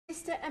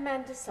Sister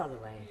Amanda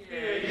Soloway.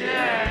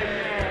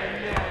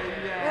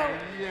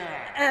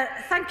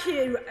 Thank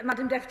you,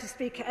 Madam Deputy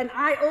Speaker, and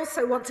I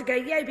also want to go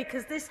yay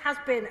because this has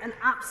been an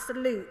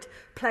absolute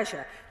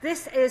pleasure.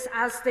 This is,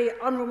 as the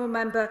Honourable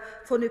Member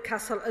for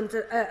Newcastle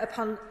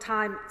upon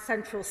Tyne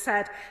Central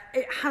said,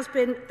 it has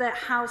been the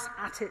House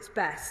at its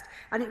best,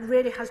 and it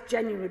really has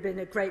genuinely been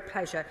a great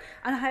pleasure.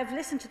 And I have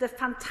listened to the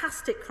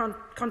fantastic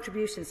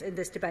contributions in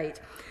this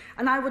debate,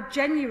 and I would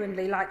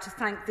genuinely like to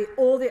thank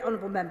all the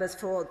Honourable Members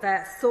for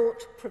their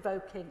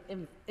thought-provoking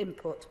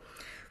input.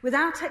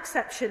 Without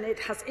exception, it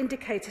has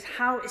indicated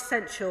how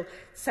essential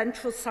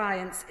central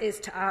science is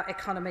to our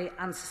economy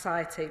and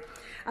society.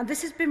 And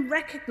this has been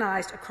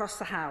recognised across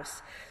the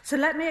House. So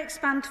let me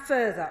expand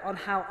further on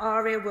how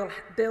ARIA will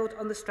build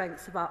on the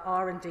strengths of our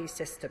R&D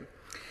system.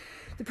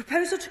 The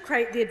proposal to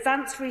create the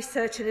Advanced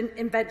Research and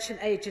Invention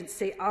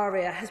Agency,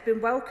 ARIA, has been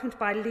welcomed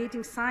by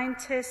leading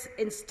scientists,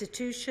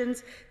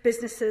 institutions,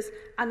 businesses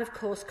and, of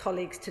course,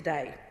 colleagues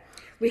today.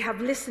 We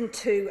have listened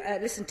to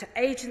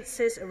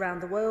agencies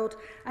around the world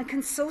and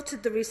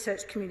consulted the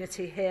research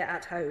community here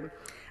at home.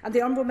 And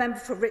the Honourable Member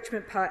for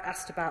Richmond Park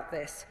asked about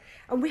this.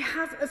 And we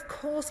have, of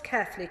course,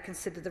 carefully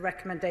considered the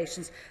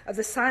recommendations of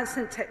the Science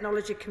and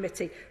Technology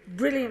Committee,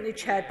 brilliantly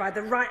chaired by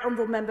the Right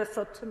Honourable Member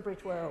for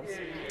Tunbridge Wells.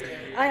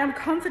 I am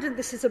confident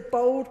this is a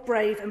bold,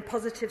 brave and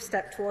positive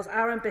step towards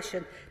our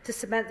ambition to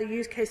cement the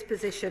UK's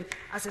position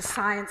as a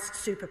science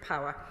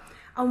superpower.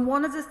 And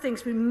one of the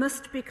things we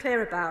must be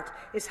clear about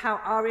is how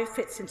ARIA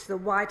fits into the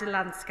wider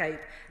landscape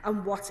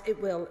and what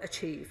it will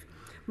achieve.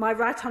 My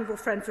right honourable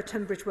friend for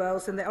Tunbridge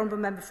Wells and the honourable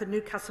member for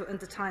Newcastle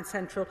under Tyne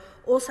Central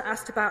also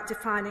asked about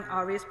defining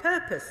ARIA's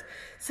purpose.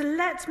 So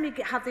let me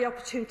have the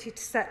opportunity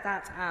to set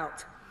that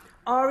out.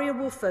 ARIA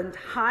will fund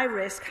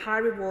high-risk,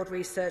 high-reward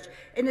research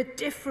in a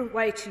different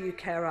way to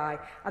UKRI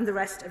and the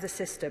rest of the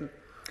system.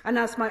 And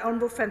as my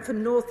honourable friend for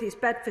North East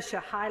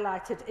Bedfordshire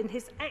highlighted in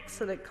his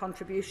excellent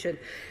contribution,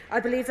 I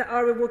believe that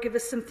ARIA will give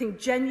us something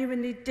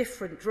genuinely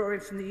different, drawing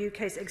from the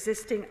UK's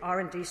existing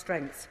R&D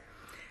strengths.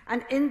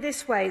 And in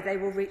this way, they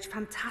will reach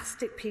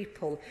fantastic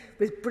people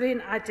with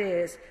brilliant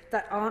ideas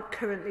that aren't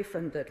currently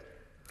funded.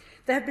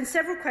 There have been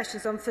several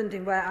questions on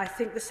funding where I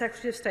think the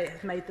Secretary of State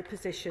has made the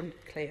position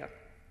clear.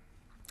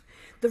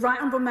 The Right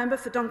Honourable Member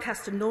for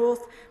Doncaster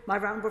North, my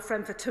Right Honourable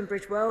friend for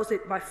Tunbridge Wells,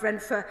 my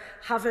friend for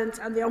Havant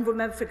and the Honourable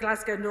Member for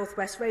Glasgow North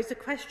West raised the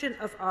question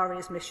of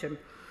ARIA's mission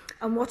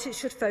and what it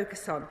should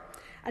focus on.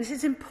 And it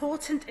is an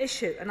important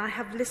issue, and I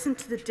have listened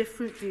to the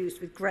different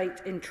views with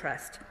great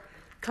interest.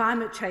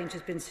 Climate change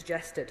has been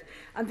suggested,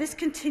 and this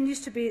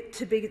continues to be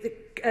the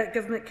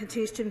government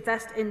continues to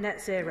invest in net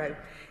zero,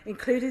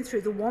 including through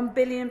the £1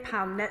 billion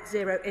Net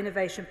Zero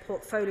Innovation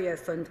Portfolio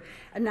Fund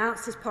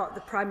announced as part of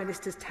the Prime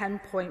Minister's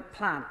 10-point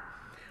plan.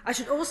 I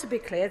should also be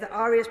clear that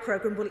ARIA's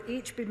programme will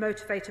each be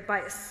motivated by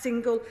a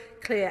single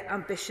clear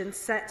ambition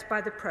set by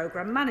the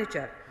programme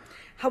manager.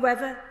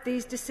 However,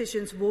 these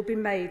decisions will be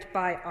made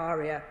by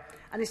ARIA,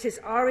 and it is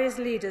ARIA's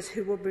leaders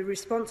who will be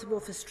responsible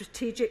for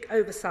strategic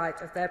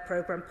oversight of their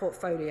programme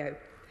portfolio.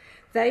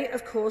 They,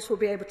 of course, will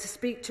be able to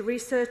speak to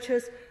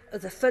researchers,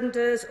 other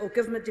funders or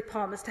government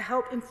departments to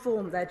help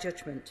inform their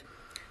judgment.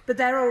 But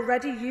there are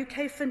already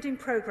UK funding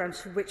programmes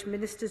for which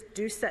ministers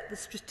do set the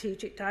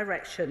strategic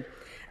direction,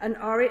 and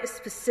ARIA is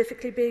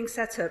specifically being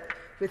set up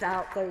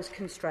without those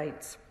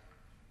constraints.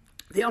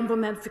 The Honourable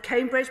Member for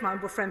Cambridge, my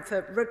honourable friend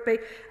for Rugby,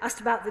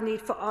 asked about the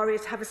need for ARIA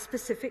to have a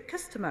specific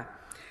customer.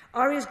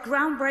 ARIA's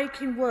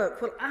groundbreaking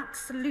work will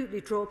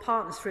absolutely draw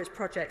partners for its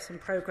projects and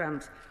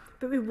programmes,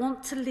 but we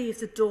want to leave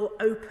the door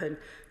open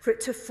for it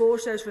to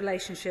forge those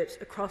relationships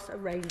across a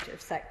range of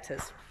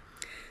sectors.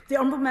 The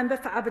Honourable Member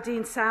for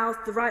Aberdeen South,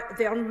 the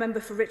Honourable Member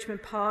for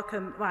Richmond Park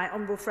and my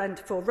honourable friend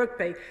for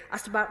Rugby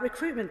asked about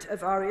recruitment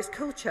of ARIA's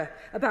culture,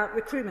 about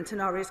recruitment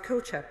and ARIA's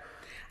culture.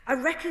 I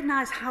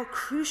recognise how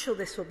crucial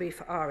this will be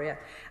for ARIA,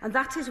 and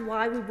that is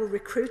why we will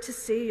recruit a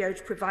CEO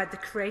to provide the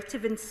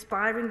creative,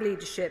 inspiring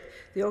leadership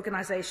the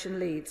organisation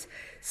leads,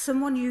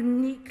 someone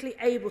uniquely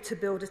able to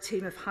build a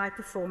team of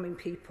high-performing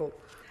people.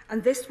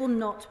 And this will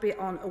not be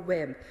on a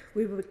whim.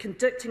 We will be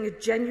conducting a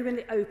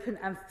genuinely open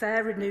and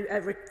fair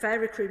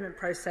recruitment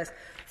process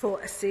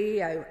for a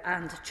CEO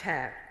and a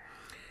chair.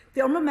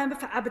 The Honourable Member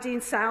for Aberdeen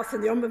South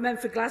and the Honourable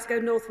Member for Glasgow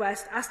North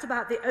West asked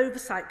about the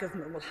oversight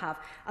government will have,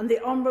 and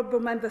the Honourable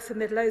Member for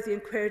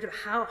Midlothian queried of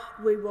how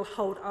we will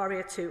hold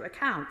ARIA to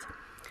account.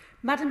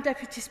 Madam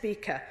Deputy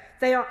Speaker,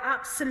 they are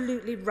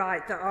absolutely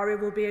right that ARIA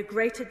will be a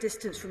greater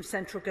distance from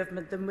central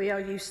government than we are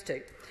used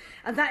to.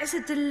 And that is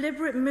a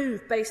deliberate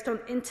move based on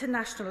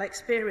international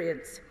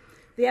experience.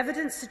 The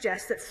evidence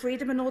suggests that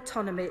freedom and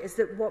autonomy is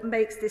what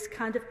makes this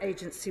kind of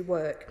agency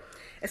work.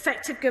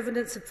 Effective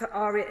governance for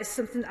ARIA is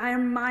something I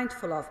am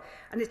mindful of,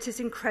 and it is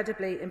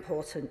incredibly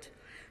important.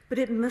 But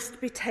it must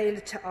be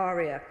tailored to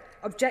ARIA.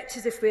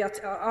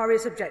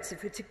 ARIA's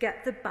objective is to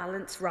get the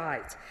balance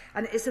right,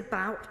 and it is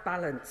about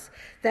balance.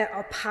 There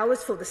are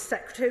powers for the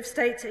Secretary of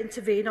State to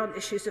intervene on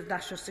issues of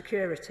national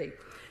security,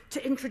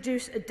 to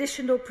introduce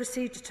additional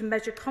procedures to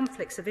measure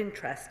conflicts of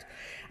interest,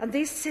 and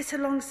these sit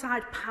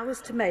alongside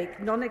powers to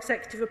make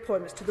non-executive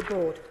appointments to the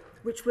board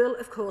which will,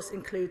 of course,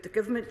 include the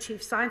Government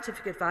Chief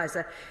Scientific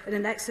Advisor in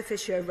an ex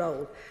officio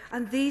role.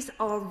 And these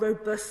are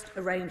robust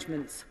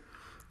arrangements.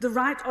 The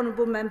Right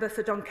Honourable Member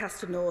for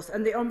Doncaster North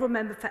and the Honourable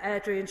Member for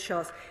Airdrie and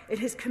Shotts, in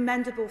his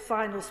commendable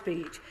final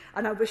speech,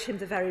 and I wish him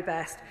the very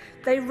best,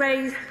 they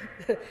raised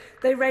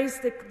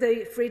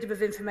the Freedom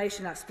of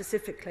Information Act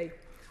specifically.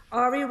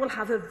 ARIA will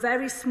have a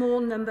very small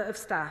number of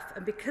staff,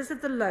 and because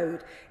of the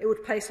load it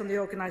would place on the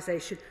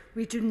organisation,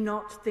 we do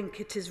not think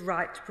it is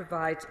right to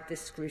provide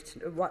this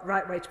scrutiny,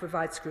 right way to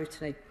provide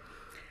scrutiny.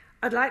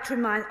 I'd like to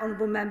remind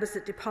honourable members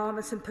that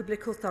departments and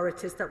public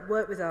authorities that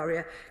work with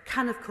ARIA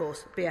can, of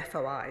course, be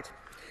FOI'd.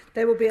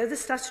 There will be other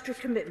statutory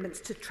commitments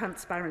to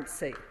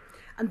transparency,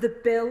 and the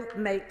bill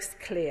makes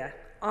clear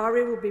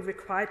ARIA will be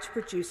required to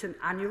produce an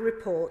annual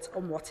report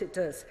on what it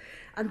does,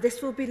 and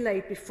this will be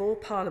laid before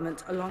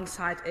Parliament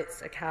alongside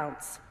its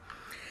accounts.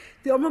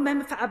 The Honourable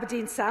Member for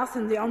Aberdeen South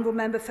and the Honourable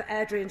Member for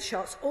Airdrie and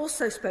Shotts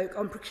also spoke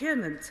on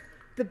procurement.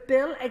 The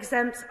bill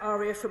exempts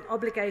ARIA from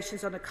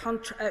obligations on a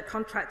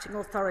contracting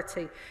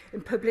authority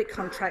in public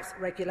contracts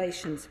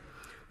regulations.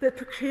 But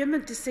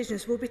procurement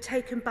decisions will be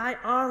taken by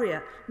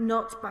ARIA,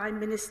 not by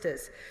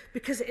ministers.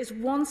 Because it is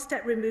one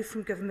step removed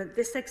from government,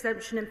 this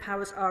exemption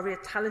empowers ARIA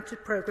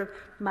talented programme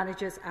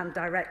managers and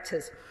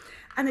directors.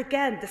 And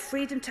again, the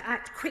freedom to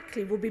act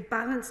quickly will be a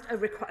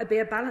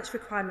balanced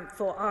requirement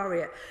for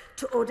ARIA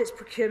to audit its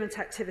procurement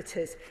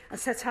activities and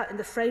set out in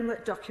the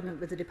framework document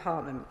with the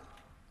department.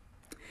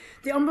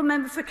 The Honourable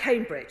Member for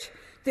Cambridge,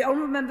 the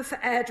Honourable Member for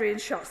Airdrie and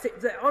Shotts,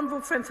 the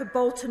Honourable Friend for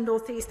Bolton,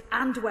 North East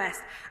and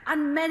West,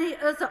 and many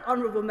other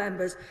Honourable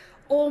Members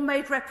all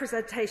made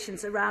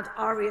representations around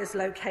ARIA's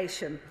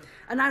location.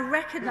 And I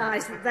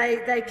recognise that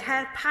they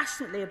care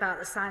passionately about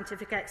the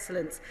scientific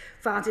excellence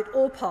found in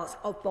all parts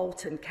of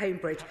Bolton,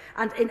 Cambridge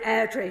and in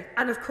Airdrie,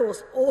 and of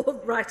course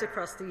all right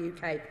across the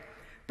UK.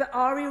 But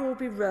ARIA will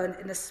be run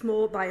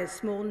by a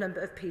small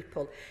number of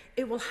people.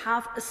 It will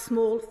have a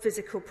small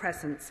physical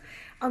presence.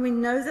 And we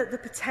know that the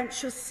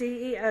potential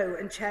CEO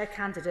and chair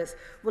candidates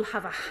will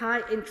have a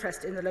high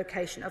interest in the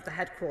location of the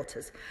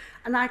headquarters.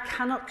 And I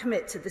cannot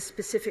commit to the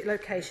specific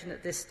location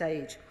at this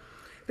stage.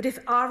 But if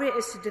ARIA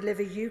is to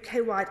deliver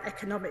UK-wide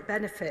economic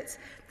benefits,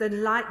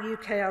 then like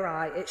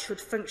UKRI, it should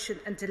function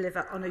and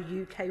deliver on a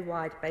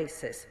UK-wide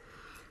basis.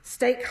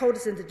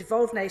 Stakeholders in the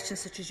devolved nations,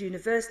 such as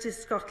University of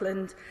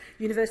Scotland,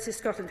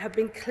 have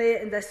been clear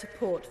in their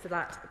support for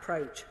that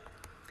approach.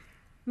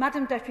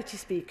 Madam Deputy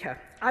Speaker,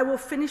 I will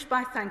finish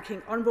by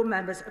thanking honourable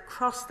members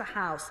across the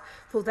House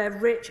for their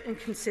rich and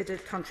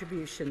considered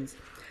contributions.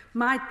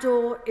 My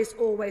door is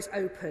always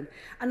open,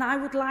 and I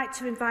would like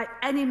to invite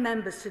any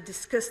members to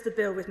discuss the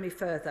bill with me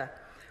further.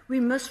 We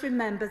must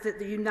remember that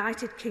the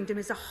United Kingdom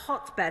is a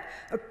hotbed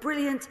of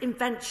brilliant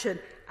invention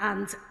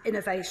and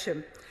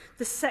innovation.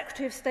 The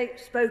Secretary of State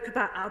spoke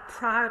about our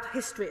proud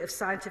history of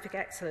scientific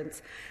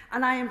excellence,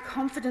 and I am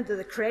confident that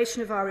the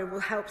creation of ARIA will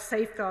help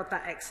safeguard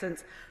that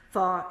excellence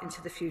far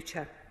into the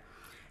future.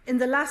 In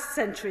the last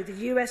century,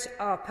 the US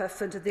ARPA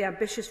funded the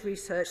ambitious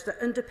research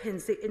that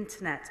underpins the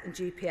internet and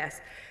GPS,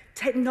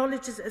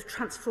 technologies that have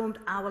transformed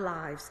our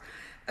lives,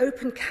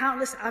 opened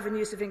countless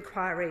avenues of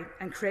inquiry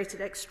and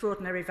created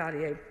extraordinary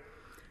value.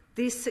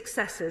 These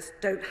successes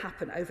don't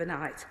happen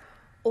overnight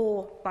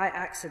or by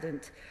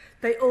accident.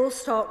 They all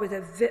start with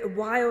a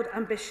wild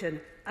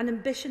ambition, an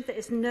ambition that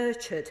is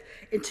nurtured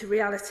into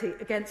reality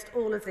against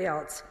all of the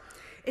odds.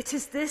 It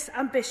is this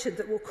ambition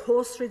that will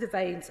course through the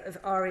veins of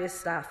ARIA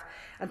staff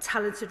and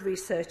talented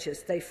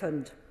researchers they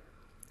fund.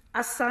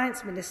 As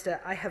Science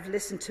Minister, I have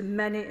listened to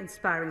many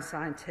inspiring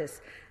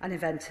scientists and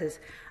inventors,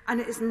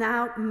 and it is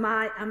now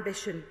my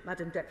ambition,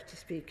 Madam Deputy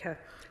Speaker,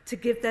 to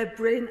give their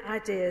brilliant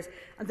ideas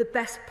and the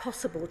best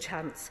possible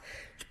chance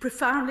to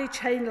profoundly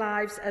change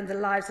lives and the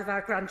lives of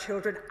our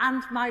grandchildren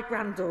and my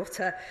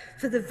granddaughter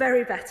for the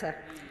very better.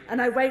 And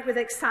I wait with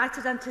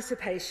excited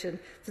anticipation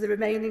for the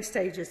remaining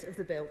stages of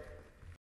the bill.